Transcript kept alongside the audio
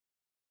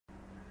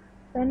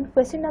Then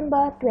question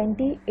number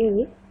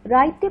 28.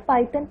 Write a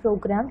Python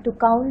program to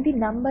count the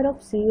number of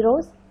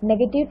zeros,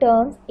 negative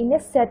terms in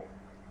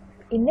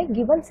a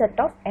given set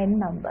of n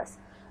numbers.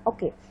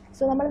 Okay.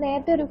 So നമ്മൾ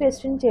നേരത്തെ ഒരു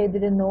question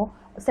ചെയ്തിരുന്നു,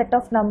 set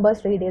of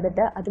numbers read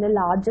ചെയ്തിട്ട് അതിൽ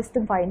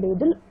ലാർജസ്റ്റും find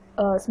ചെയ്തു,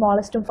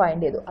 സ്മോളസ്റ്റും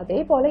find ചെയ്തു.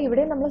 അതേപോലെ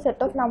ഇവിടെ നമ്മൾ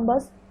സെറ്റ് ഓഫ്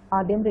നമ്പേഴ്സ്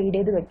ആദ്യം റീഡ്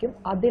ചെയ്ത് വെക്കും.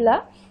 അതിൽ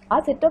ആ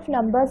സെറ്റ് ഓഫ്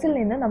നമ്പേഴ്സിൽ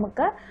നിന്ന്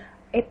നമുക്ക്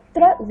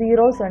എത്ര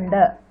സീറോസ്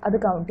ഉണ്ട് അത്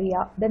കൗണ്ട്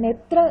ചെയ്യുക, ദെൻ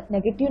എത്ര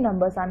നെഗറ്റീവ്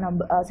നമ്പേഴ്സ്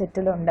ആ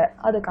സെറ്റിലുണ്ട്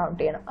അത് കൗണ്ട്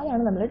ചെയ്യണം.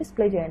 അതാണ് നമ്മൾ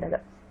ഡിസ്പ്ലേ ചെയ്യേണ്ടത്.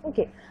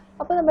 ഓക്കെ,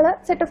 അപ്പോൾ നമ്മൾ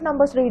സെറ്റ് ഓഫ്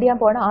നമ്പേഴ്സ് റീഡ് ചെയ്യാൻ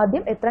പോകണം.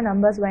 ആദ്യം എത്ര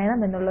നമ്പേഴ്സ് വേണം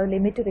എന്നുള്ള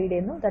ലിമിറ്റ് റീഡ്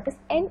ചെയ്യുന്നു. That is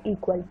n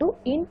equal to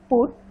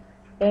input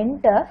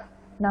enter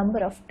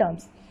number of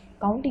terms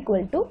count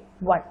equal to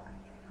 1.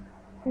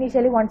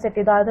 Initially 1 set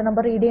ചെയ്തു, ആദ്യത്തെ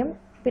നമ്പർ റീഡ് ചെയ്യും,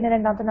 പിന്നെ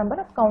രണ്ടാമത്തെ നമ്പർ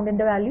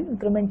കൗണ്ടിൻ്റെ വാല്യൂ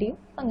ഇൻക്രിമെൻറ്റ് ചെയ്യും,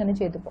 അങ്ങനെ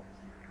ചെയ്തു പോകും.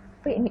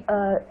 അപ്പോൾ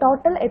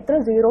ടോട്ടൽ എത്ര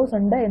സീറോസ്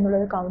ഉണ്ട്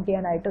എന്നുള്ളത് കൗണ്ട്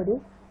ചെയ്യാനായിട്ടൊരു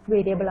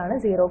വേരിയബിളാണ്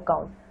സീറോ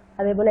കൗണ്ട്.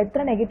 അതേപോലെ എത്ര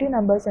നെഗറ്റീവ്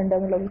നമ്പേഴ്സ് ഉണ്ട്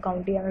എന്നുള്ളത്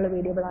കൗണ്ട് ചെയ്യാനുള്ള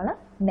വേരിയബിളാണ്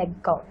നെഗ്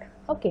കൗണ്ട്.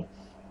 ഓക്കെ,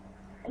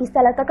 ഈ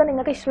സ്ഥലത്തൊക്കെ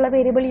നിങ്ങൾക്ക് ഇഷ്ടമുള്ള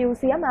വേരിയബിൾ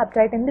യൂസ് ചെയ്യാം,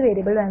 ആപ്റ്റായിട്ട് എന്ത്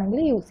വേരിയബിൾ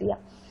വേണമെങ്കിലും യൂസ്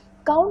ചെയ്യാം.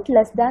 Count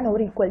less than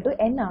or equal to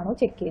n ആണോ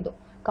ചെക്ക് ചെയ്തു.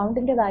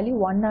 കൗണ്ടിൻ്റെ വാല്യൂ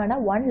 1 ആണ്.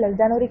 1 less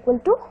than or equal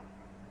to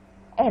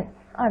n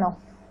ആണോ?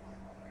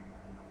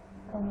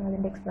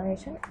 അതിൻ്റെ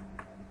എക്സ്പ്ലനേഷൻ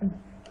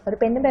ഒരു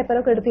പെന്നും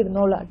പേപ്പറൊക്കെ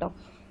എടുത്തിരുന്നോളൂ കേട്ടോ.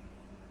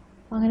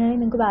 അങ്ങനെയാണെങ്കിൽ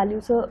നിങ്ങൾക്ക്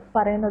വാല്യൂസ്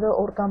പറയുന്നത്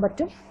ഓർക്കാൻ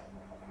പറ്റും.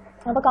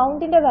 അപ്പോൾ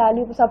കൗണ്ടിൻ്റെ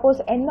വാല്യൂ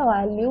സപ്പോസ് എന്ന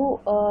വാല്യൂ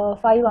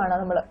 5 ആണ്,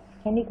 നമ്മൾ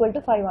n ഈക്വൽ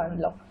ടു 5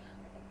 ആണല്ലോ.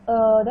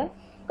 Then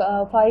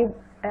 5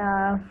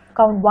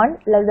 count 1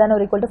 less than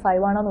or equal to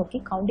 5 ആണോ നോക്കി.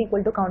 Count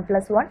equal to count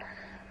plus 1.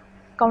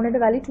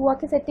 കൗണ്ടിൻ്റെ value 2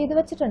 ആക്കി സെറ്റ് ചെയ്ത്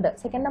വെച്ചിട്ടുണ്ട്.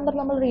 സെക്കൻഡ് നമ്പർ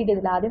നമ്മൾ റീഡ്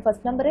ചെയ്തില്ല, ആദ്യം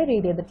ഫസ്റ്റ് നമ്പറേ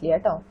റീഡ് ചെയ്തിട്ടില്ല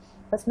കേട്ടോ.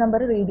 ഫസ്റ്റ്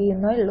നമ്പർ റീഡ്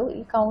ചെയ്യുന്നേ ഉള്ളൂ.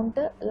 ഈ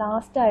കൗണ്ട്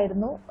ലാസ്റ്റ്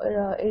ആയിരുന്നു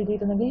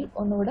എഴുതിയിരുന്നെങ്കിൽ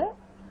ഒന്നുകൂടെ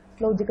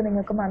ലോജിക്ക്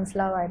നിങ്ങൾക്ക്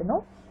മനസ്സിലാവായിരുന്നു.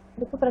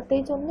 ഇതിപ്പോൾ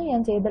പ്രത്യേകിച്ച് ഒന്നും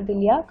ഞാൻ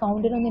ചെയ്തിട്ടില്ല,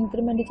 കൗണ്ടിനൊന്ന്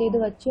ഇൻക്രിമെൻറ്റ് ചെയ്ത്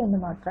വെച്ചു എന്ന്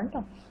മാത്രം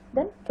കേട്ടോ.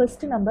 ദെൻ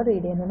ഫസ്റ്റ് നമ്പർ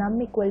റീഡ് ചെയ്യുന്നു. നം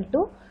equal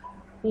to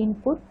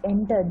input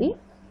enter the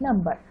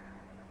number.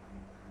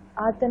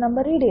 ആദ്യത്തെ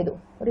നമ്പർ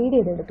റീഡ്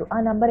ചെയ്തെടുത്തു. ആ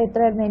നമ്പർ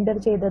എത്രയായിരുന്നു എൻ്റർ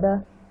ചെയ്തത്?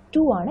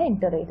 2 ആണ്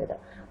എൻ്റർ ചെയ്തത്.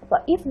 അപ്പോൾ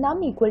ഇഫ് നം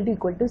ഈക്വൽ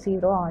ടു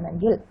 0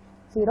 ആണെങ്കിൽ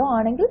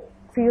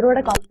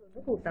 0യുടെ കൗണ്ട്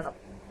ഒന്ന് കൂട്ടണം.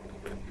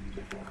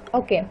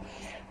 ഓക്കെ,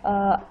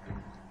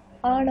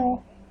 ആണോ?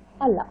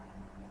 അല്ല.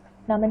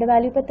 നമ്മിൻ്റെ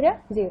വാല്യൂ ഇപ്പോൾ എത്രയാണ്?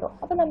 0.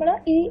 അപ്പോൾ നമ്മൾ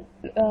ഈ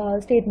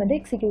സ്റ്റേറ്റ്മെൻറ്റ്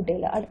എക്സിക്യൂട്ട്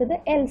ചെയ്യില്ല. അടുത്തത്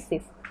എൽസ്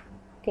ഇഫ്.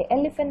 ഓക്കെ,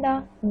 എൽഫ് എന്താ?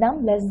 നം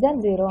ലെസ് ദാൻ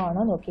 0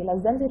 ആണോ നോക്കി.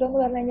 ലെസ് ദാൻ 0 എന്ന്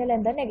പറഞ്ഞു കഴിഞ്ഞാൽ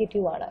എന്താ?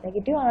 നെഗറ്റീവ് ആണ്.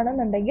 നെഗറ്റീവ്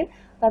ആണെന്നുണ്ടെങ്കിൽ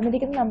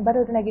തന്നിരിക്കുന്ന നമ്പർ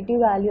ഒരു നെഗറ്റീവ്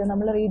വാല്യൂ,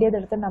 നമ്മൾ റീഡ്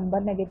ചെയ്തെടുത്ത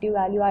നമ്പർ നെഗറ്റീവ്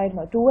വാല്യൂ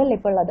ആയിരുന്നോ? 2 അല്ലേ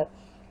ഇപ്പോൾ ഉള്ളത്?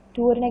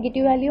 2 ഒരു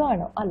നെഗറ്റീവ് വാല്യൂ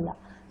ആണോ? അല്ല.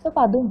 സോ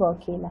അപ്പോൾ അതും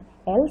വർക്ക് ചെയ്യില്ല.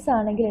 എൽസ്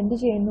ആണെങ്കിൽ എന്ത്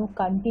ചെയ്യുന്നു?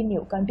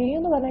 കണ്ടിന്യൂ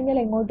എന്ന് പറഞ്ഞു കഴിഞ്ഞാൽ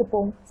എങ്ങോട്ട്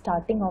പോകും?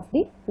 Starting of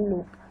the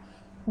loop.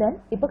 Then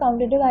ഇപ്പോൾ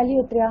കൗണ്ടിൻ്റെ വാല്യൂ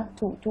എത്രയാണ്?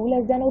 2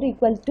 less than or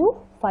equal to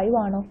 5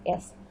 ആണോ?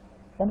 യെസ്.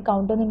 ദെൻ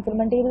കൗണ്ട് ഒന്ന്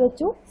ഇൻക്രിമെൻറ്റ് ചെയ്ത്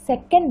വെച്ചു.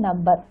 സെക്കൻഡ്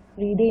നമ്പർ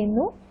റീഡ്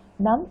ചെയ്യുന്നു.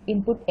 നം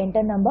input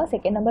enter number.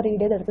 Second number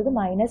read ചെയ്തെടുത്തത്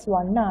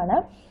 -1 ആണ്.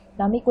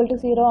 നം ഈക്വൽ ടു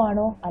 0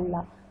 ആണോ? അല്ല.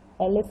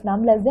 ഇഫ്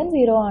നം ലെസ് ദാൻ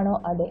 0 ആണോ?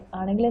 അതെ.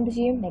 ആണെങ്കിൽ എന്ത്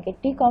ചെയ്യും?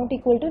 Negative count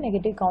equal to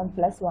negative count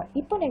plus 1.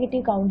 ഇപ്പോൾ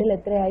നെഗറ്റീവ് കൗണ്ടിൽ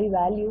എത്രയായി?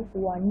 വാല്യൂ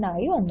 1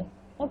 ആയി വന്നു.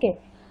 ഓക്കെ,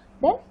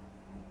 ദെൻ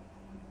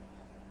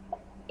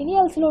ഇനി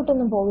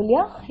എൽസിലോട്ടൊന്നും പോവില്ല.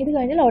 ഇത്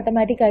കഴിഞ്ഞാൽ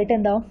ഓട്ടോമാറ്റിക്കായിട്ട്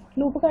എന്താവും?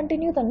 ലൂപ്പ്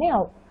കണ്ടിന്യൂ തന്നെ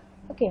ആവും.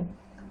 ഓക്കെ,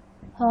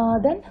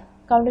 ദെൻ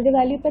കൗണ്ടിൻ്റെ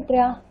വാല്യൂ ഇപ്പോൾ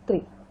എത്രയാണ്?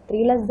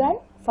 3 ലെസ് ദാൻ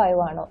 5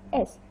 ആണോ?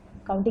 യെസ്.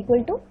 കൗണ്ട്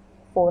ഈക്വൽ ടു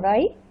 4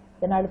 ആയി.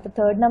 ദെൻ അടുത്ത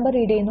തേർഡ് നമ്പർ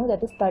റീഡ് ചെയ്യുന്നു.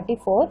 That is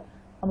 34.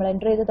 നമ്മൾ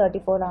എൻ്റർ ചെയ്ത്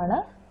 34 ആണ്.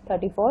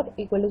 34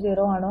 ഈക്വൽ ടു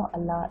 0 ആണോ?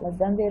 അല്ല. ലെസ്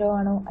ദാൻ 0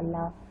 ആണോ? അല്ല.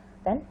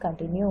 Then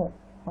continue.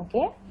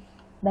 ഓക്കെ,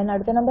 ദെൻ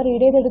അടുത്ത നമ്പർ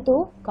റീഡ് ചെയ്തെടുത്തു.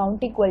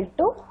 കൗണ്ട് ഈക്വൽ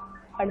ടു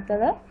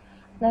അടുത്തത്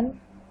ദെൻ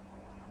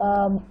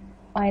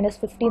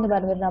 -50 എന്ന്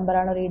പറഞ്ഞൊരു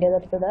നമ്പറാണ് റീഡ്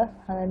ചെയ്തെടുത്തത്.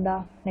 അതെന്താ?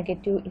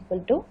 Negative equal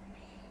to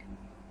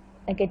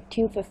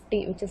 -50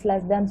 which is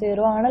less than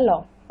 0 ആണല്ലോ.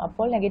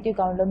 അപ്പോൾ നെഗറ്റീവ്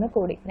കൗണ്ട് ഒന്ന്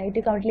കൂടി.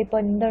 നെഗറ്റീവ് കൗണ്ടിൽ ഇപ്പോൾ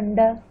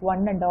എന്തുണ്ട്?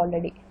 1 ഉണ്ട്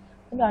ഓൾറെഡി.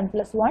 1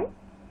 + 1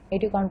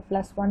 നെഗറ്റീവ് കൗണ്ട്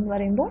 +1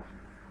 പറയുമ്പോൾ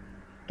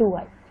 2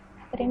 ആയി.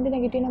 2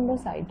 നെഗറ്റീവ്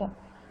നമ്പേഴ്സ് ആയിട്ടോ.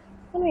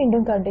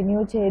 വീണ്ടും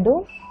കണ്ടിന്യൂ ചെയ്തു.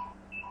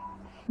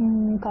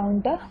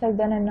 കൗണ്ട് ലെസ്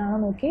ദാൻ n ആണോ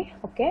നോക്കി.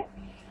 ഓക്കെ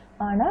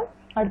ആണ്.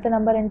 അടുത്ത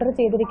നമ്പർ എൻ്റർ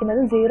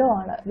ചെയ്തിരിക്കുന്നത് 0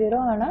 ആണ്. 0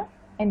 ആണ്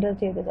എൻ്റർ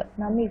ചെയ്തത്.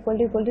 നം ഈക്വൽ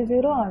ടു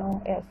 0 ആണോ?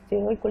 Yes.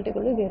 0 equal to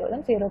 0.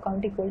 Then 0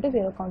 count equal to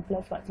 0 count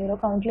plus 1. 0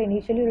 കൗണ്ടിൽ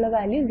initially ഉള്ള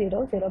value 0.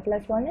 0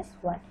 + 1 is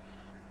 1.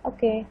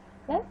 Okay,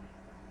 then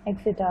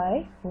exit ആയി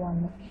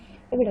വന്നു.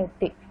 ഇവിടെ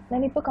എത്തി.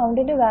 ദെൻ ഇപ്പോൾ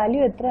കൗണ്ടിൻ്റെ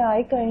വാല്യൂ എത്ര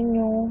ആയി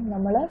കഴിഞ്ഞു?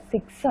 നമ്മൾ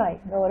 6 ആയി.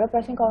 ഓരോ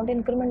പ്രാവശ്യം കൗണ്ട്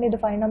ഇൻക്രിമെൻറ്റ് ചെയ്തു.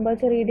 5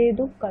 നമ്പേഴ്സ് റീഡ്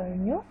ചെയ്തു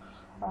കഴിഞ്ഞു.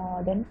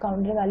 ദെൻ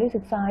കൗണ്ടിൻ്റെ വാല്യൂ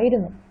 6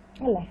 ആയിരുന്നു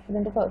അല്ലേ?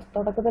 ഇതിൻ്റെ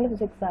തുടക്കത്തിൽ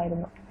 6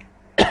 ആയിരുന്നു.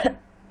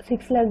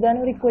 6 less than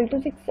or equal to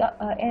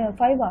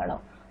 5 ആണോ?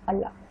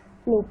 അല്ല.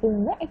 ലൂപ്പിൽ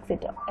നിന്ന്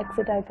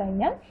എക്സിറ്റ് ആയി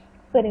കഴിഞ്ഞാൽ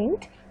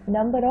print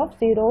number of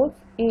zeros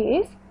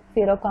is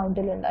 0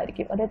 കൗണ്ടിൽ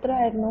ഉണ്ടായിരിക്കും. അത് എത്ര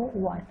ആയിരുന്നു?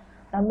 1.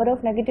 Number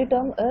of negative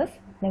term is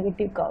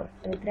negative count.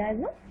 അത്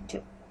എത്രയായിരുന്നു?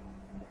 2.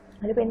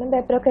 ഒരു പെന്നും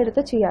പേപ്പറൊക്കെ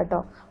എടുത്ത് ചെയ്യാം കേട്ടോ.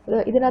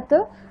 ഇതിനകത്ത്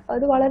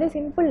അത് വളരെ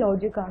സിമ്പിൾ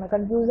ലോജിക്കാണ്.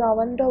 കൺഫ്യൂസ്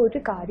ആവേണ്ട ഒരു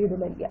കാര്യം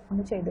ഇതിലില്ല.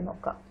 ഒന്ന് ചെയ്ത്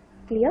നോക്കാം.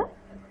 Clear?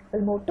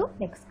 Will move to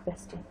next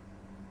question.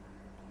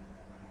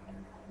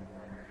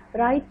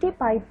 write a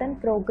Python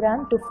program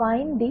to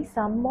find the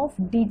sum of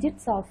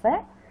digits of a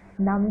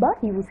number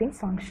using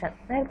function.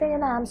 നേരത്തെ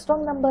ഞാൻ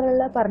ആംസ്ട്രോങ്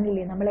നമ്പറിൽ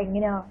പറഞ്ഞില്ലേ നമ്മൾ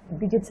എങ്ങനെയാണ്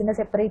ഡിജിറ്റ്സിനെ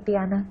സെപ്പറേറ്റ്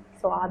ചെയ്യാന്ന്.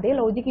 സോ അതേ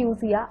ലോജിക്ക്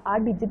യൂസ് ചെയ്യുക. ആ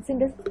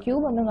ഡിജിറ്റ്സിൻ്റെ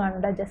ക്യൂബ് ഒന്നും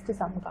കാണണ്ട, ജസ്റ്റ്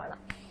സം കാണാം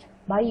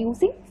ബൈ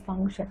യൂസിങ്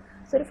ഫംഗ്ഷൻ.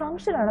 സോ ഒരു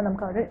ഫംഗ്ഷനാണ്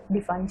നമുക്ക് അവിടെ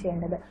ഡിഫൈൻ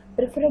ചെയ്യേണ്ടത്.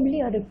 പ്രിഫറബിളി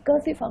ഒരു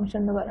റിക്കേഴ്സീവ് ഫംഗ്ഷൻ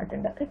എന്ന്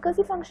പറഞ്ഞിട്ടുണ്ട്.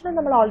 റിക്കേഴ്സീവ് ഫംഗ്ഷൻ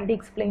നമ്മൾ ഓൾറെഡി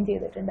എക്സ്പ്ലെയിൻ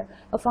ചെയ്തിട്ടുണ്ട്.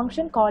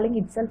 Function calling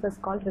it self is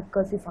called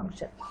recursive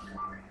function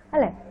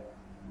അല്ലേ.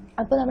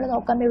 അപ്പോൾ നമ്മൾ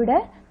നോക്കാം ഇവിടെ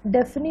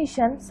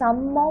definition some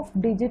of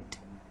digit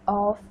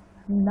of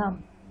നം.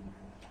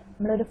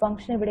 നമ്മളൊരു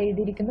ഫംഗ്ഷൻ ഇവിടെ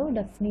എഴുതിയിരിക്കുന്നു.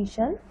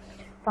 Definition,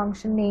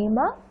 function name,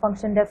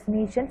 function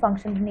definition,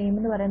 ഫംഗ്ഷൻ്റെ name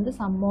എന്ന് പറയുന്നത്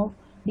സം ഓഫ്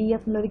ഡി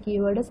എഫ് എന്നുള്ളൊരു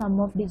കീവേഡ് സം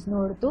ഓഫ് ഡിജിറ്റ് എന്ന്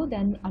കൊടുത്തു.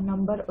 ദെൻ ആ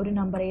നമ്പർ, ഒരു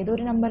നമ്പർ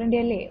ഏതൊരു നമ്പറിൻ്റെ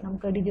അല്ലേ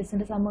നമുക്ക്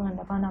ഡിജിറ്റ്സിൻ്റെ സം കണ്ടു.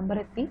 അപ്പോൾ ആ നമ്പർ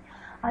എത്തി.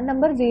 ആ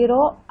നമ്പർ 0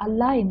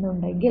 അല്ല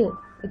എന്നുണ്ടെങ്കിൽ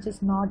which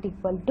is not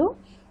equal to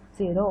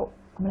 0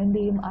 നമ്മൾ എന്ത്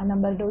ചെയ്യും? ആ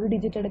നമ്പറിൻ്റെ ഒരു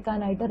ഡിജിറ്റ്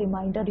എടുക്കാനായിട്ട്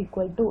റിമൈൻഡർ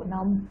ഈക്വൽ ടു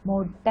നം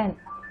മോഡ് 10.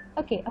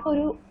 ഓക്കെ, അപ്പോൾ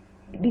ഒരു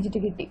ഡിജിറ്റ്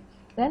കിട്ടി.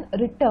 Then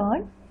return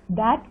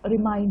that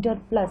reminder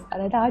plus,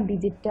 അതായത് ആ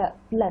digit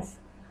plus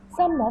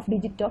some of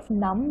digit of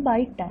നം ബൈ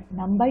 10.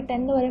 നം ബൈ 10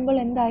 എന്ന് പറയുമ്പോൾ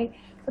എന്തായി?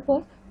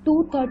 സപ്പോസ്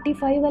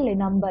 235 അല്ലേ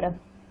നമ്പർ.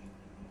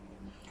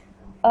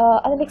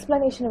 അതിൻ്റെ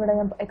എക്സ്പ്ലനേഷൻ ഇവിടെ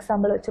ഞാൻ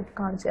എക്സാമ്പിൾ വെച്ച്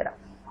കാണിച്ചു തരാം.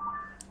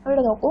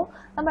 ഇവിടെ നോക്കൂ,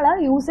 നമ്മൾ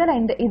യൂസർ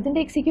എൻഡ് ഇതിൻ്റെ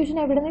എക്സിക്യൂഷൻ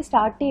എവിടെ നിന്ന്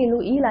സ്റ്റാർട്ട് ചെയ്യുള്ളൂ?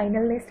 ഈ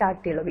ലൈനിൽ നിന്ന്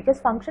സ്റ്റാർട്ട് ചെയ്യുള്ളൂ. ബിക്കോസ്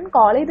ഫംഗ്ഷൻ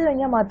കോൾ ചെയ്ത്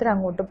കഴിഞ്ഞാൽ മാത്രമേ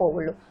അങ്ങോട്ട്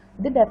പോവുള്ളൂ.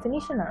 ഇത്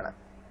ഡെഫിനിഷനാണ്.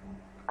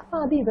 അപ്പോൾ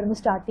അത് ഇവിടുന്ന്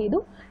സ്റ്റാർട്ട് ചെയ്തു.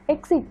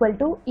 X equal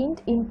to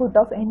ഇൻറ്റ് input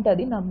of enter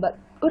the number.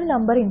 ഒരു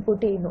നമ്പർ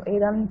ഇൻപുട്ട് ചെയ്യുന്നു.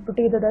 ഏതാണ് ഇൻപുട്ട്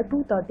ചെയ്തത്?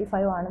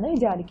 235 ആണെന്ന്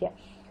വിചാരിക്കുക.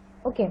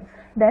 Okay,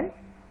 then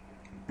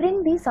print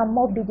the sum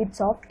of digits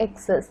of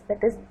x's,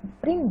 that is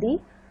print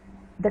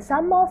the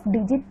sum of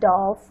digit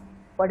of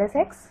what is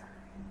x?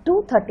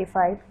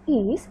 235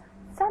 is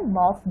sum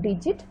of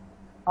digit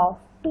of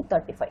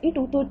 235. ഈ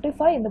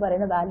 235 എന്ന്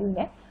പറയുന്ന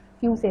വാല്യൂവിനെ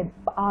use ചെയ്ത്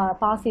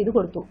പാസ് ചെയ്ത്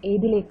കൊടുത്തു.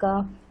 ഏതിലേക്ക്?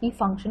 ഈ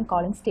ഫംഗ്ഷൻ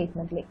കോളിംഗ്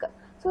സ്റ്റേറ്റ്മെൻറ്റിലേക്ക്.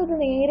 സോ ഇത്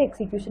നേരെ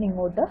എക്സിക്യൂഷൻ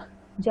ഇങ്ങോട്ട്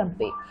ജമ്പ്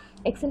ചെയ്യും.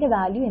 എക്സിൻ്റെ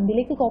വാല്യൂ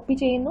എന്തിലേക്ക് കോപ്പി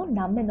ചെയ്യുന്നു?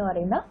 നം എന്ന്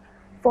പറയുന്ന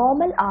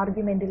ഫോർമൽ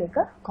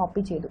ആർഗ്യുമെൻറ്റിലേക്ക്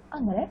കോപ്പി ചെയ്തു.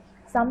 അങ്ങനെ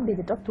സം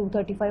ഡിജിറ്റ് ഓഫ്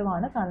 235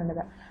 ആണ്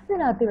കാണുന്നത്.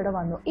 ഇതിനകത്ത് ഇവിടെ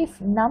വന്നു ഇഫ്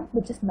നം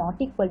which is not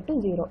equal to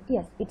 0.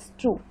 Yes, it's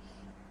true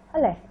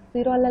അല്ലേ?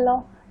 0 അല്ലല്ലോ.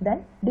 ദെൻ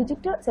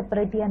ഡിജിറ്റ്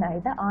സെപ്പറേറ്റ്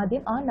ചെയ്യാനായിട്ട്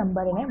ആദ്യം ആ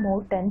നമ്പറിനെ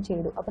മോഡ് 10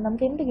 ചെയ്തു. അപ്പോൾ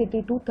നമുക്ക് എന്ത് കിട്ടി?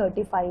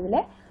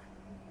 235-ലെ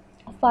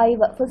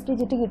 5 ഫസ്റ്റ്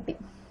ഡിജിറ്റ് കിട്ടി.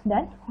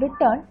 Then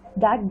return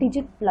that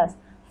digit plus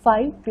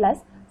 5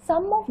 plus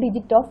some of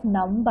digit of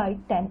നം ബൈ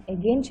 10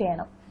 എഗെയിൻ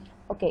ചെയ്യണം.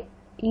 ഓക്കെ,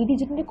 ഈ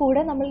ഡിജിറ്റിൻ്റെ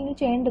കൂടെ നമ്മൾ ഇനി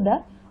ചെയ്യേണ്ടത്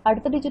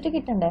അടുത്ത ഡിജിറ്റ്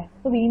കിട്ടണ്ടേ?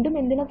 അപ്പോൾ വീണ്ടും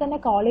എന്തിനെ തന്നെ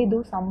കോൾ ചെയ്തു?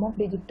 സം ഓഫ്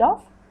ഡിജിറ്റ്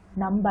ഓഫ്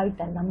നം ബൈ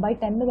 10. നം ബൈ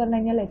 10 എന്ന് പറഞ്ഞു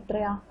കഴിഞ്ഞാൽ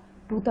എത്രയാ?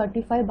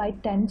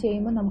 235/10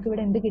 ചെയ്യുമ്പോൾ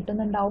നമുക്കിവിടെ എന്ത്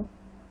കിട്ടുന്നുണ്ടാവും?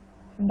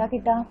 എന്താ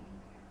കിട്ടുക?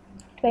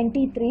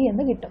 23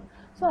 എന്ന് കിട്ടും.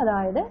 സോ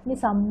അതായത് ഈ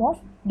സം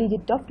ഓഫ്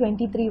ഡിജിറ്റ് ഓഫ്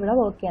 23 ഇവിടെ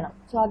വർക്ക് ചെയ്യണം.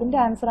 സോ അതിൻ്റെ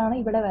ആൻസറാണ്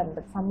ഇവിടെ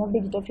വരേണ്ടത്. സം ഓഫ്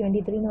ഡിജിറ്റ് ഓഫ്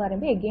 23 എന്ന്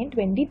പറയുമ്പോൾ again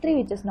 23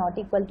 which is not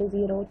equal to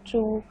 0.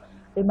 True.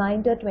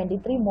 Reminder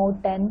 23 mode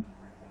 10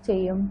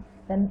 ചെയ്യും.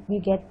 Then we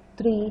get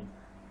 3.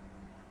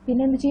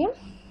 പിന്നെ എന്ത് ചെയ്യും?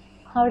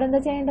 അവിടെ എന്താ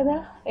ചെയ്യേണ്ടത്?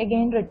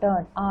 Again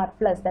return R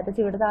plus, that is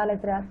ഇവിടുത്തെ ആൾ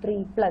എത്രയാ? 3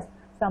 plus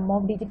some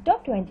of digit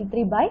of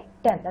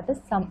 23/10, that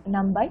is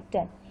നം ബൈ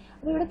 10.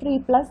 അപ്പോൾ ഇവിടെ 3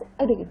 പ്ലസ്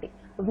ഇത് കിട്ടി.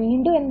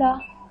 വീണ്ടും എന്താ?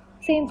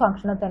 സെയിം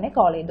ഫംഗ്ഷനെ തന്നെ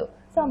കോൾ ചെയ്തു.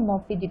 Some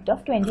of digit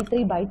of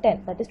 23/10,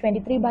 that is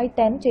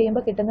 23/10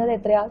 ചെയ്യുമ്പോൾ കിട്ടുന്നത്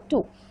എത്രയാ?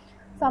 2.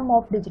 സം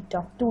ഓഫ് ഡിജിറ്റ്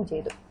ഓഫ് 2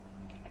 ചെയ്തു.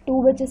 2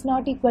 which is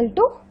not equal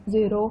to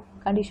 0.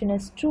 Condition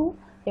is true.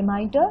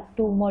 Reminder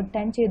 2 mode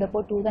 10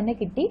 ചെയ്തപ്പോൾ 2 തന്നെ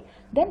കിട്ടി.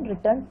 Then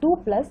return 2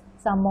 plus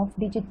some of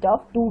digit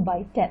of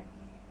 2/10.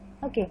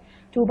 Okay,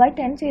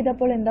 2/10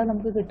 ചെയ്തപ്പോൾ എന്താ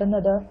നമുക്ക്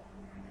കിട്ടുന്നത്?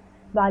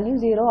 വാല്യൂ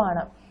 0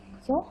 ആണ്.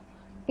 സോ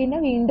പിന്നെ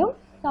വീണ്ടും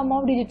സം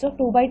ഓഫ് ഡിജിറ്റ്സ് ഓഫ്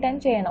 2/10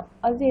 ചെയ്യണം.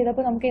 അത്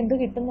ചെയ്തപ്പോൾ നമുക്ക് എന്ത്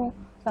കിട്ടുന്നു?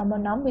 സം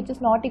നം which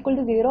is not equal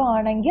to 0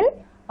 ആണെങ്കിൽ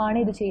ആണ്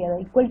ഇത് ചെയ്യുന്നത്.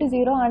 ഈക്വൽ ടു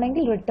 0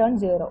 ആണെങ്കിൽ റിട്ടേൺ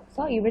 0.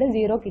 സോ ഇവിടെ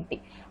 0 കിട്ടി.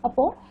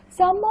 അപ്പോൾ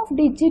some of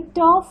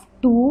digit of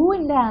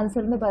 2ൻ്റെ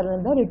answer എന്ന്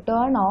പറയുന്നത്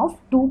റിട്ടേൺ ഓഫ്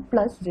 2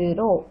 പ്ലസ്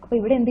 0. അപ്പോൾ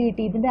ഇവിടെ എന്ത്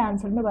കിട്ടി? ഇതിൻ്റെ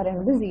ആൻസർ എന്ന്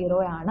പറയുന്നത് 0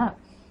 ആണ്.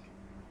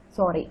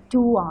 സോറി,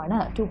 2 ആണ്.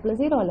 2 പ്ലസ്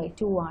 0 അല്ലേ?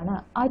 2 ആണ്.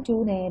 ആ 2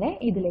 നേരെ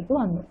ഇതിലേക്ക്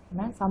വന്നു.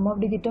 സം ഓഫ്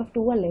ഡിജിറ്റ് ഓഫ്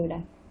 2 അല്ലേ ഇവിടെ?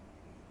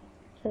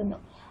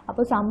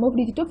 അപ്പോൾ സം ഓഫ്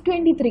ഡിജിറ്റ് ഓഫ്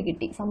 23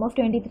 കിട്ടി. സം ഓഫ്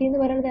 23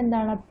 എന്ന് പറയുന്നത്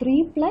എന്താണ്? 3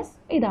 പ്ലസ്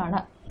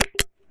ഇതാണ്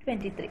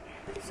 23.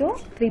 സോ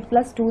 3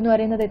 പ്ലസ് 2 എന്ന്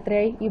പറയുന്നത്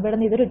എത്രയായി? ഇവിടെ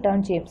നിന്ന് ഇത് റിട്ടേൺ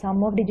ചെയ്യും.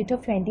 സം ഓഫ് ഡിജിറ്റ്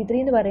ഓഫ് 23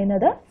 എന്ന്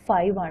പറയുന്നത്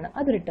 5 ആണ്.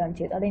 അത് റിട്ടേൺ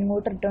ചെയ്തു. അത്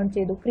എങ്ങോട്ട് റിട്ടേൺ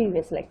ചെയ്തു?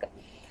 പ്രീവിയസിലേക്ക്.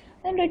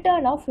 ദെൻ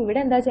റിട്ടേൺ ഓഫ് ഇവിടെ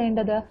എന്താ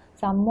ചെയ്യേണ്ടത്?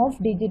 സം ഓഫ്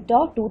ഡിജിറ്റ്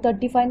ഓഫ്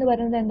 235 എന്ന്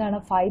പറയുന്നത് എന്താണ്?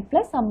 5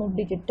 plus some of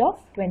digit of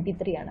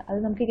 23 ആണ്. അത്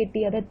നമുക്ക്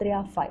കിട്ടിയത് എത്രയാ?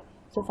 5.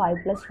 സോ 5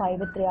 പ്ലസ്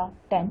 5 എത്രയാ?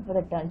 10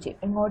 റിട്ടേൺ ചെയ്യും.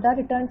 എങ്ങോട്ടാണ്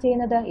റിട്ടേൺ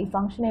ചെയ്യുന്നത്? ഈ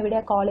ഫംഗ്ഷൻ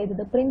എവിടെയാണ് കോൾ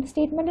ചെയ്തത്? പ്രിന്റ്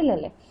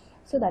സ്റ്റേറ്റ്മെൻറ്റിലല്ലേ?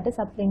 സോ ദാറ്റ്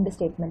ഇസ് ആ പ്രിന്റ്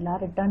സ്റ്റേറ്റ്മെൻറ്റിൽ ആ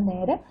റിട്ടേൺ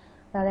നേരെ,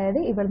 അതായത്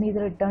ഇവിടുന്ന് ഇത്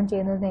റിട്ടേൺ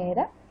ചെയ്യുന്നത്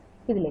നേരെ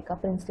ഇതിലേക്ക് ആ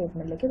പ്രിന്റ്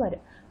സ്റ്റേറ്റ്മെൻറ്റിലേക്ക്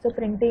വരും. സോ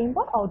പ്രിന്റ്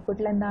ചെയ്യുമ്പോൾ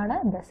ഔട്ട്പുട്ടിൽ എന്താണ്?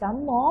 The sum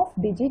of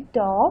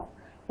digit of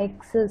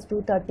X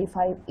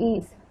 235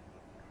 is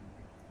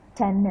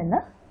 10 എന്ന്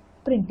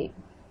പ്രിന്റ് ചെയ്യും.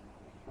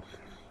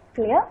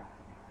 ക്ലിയർ?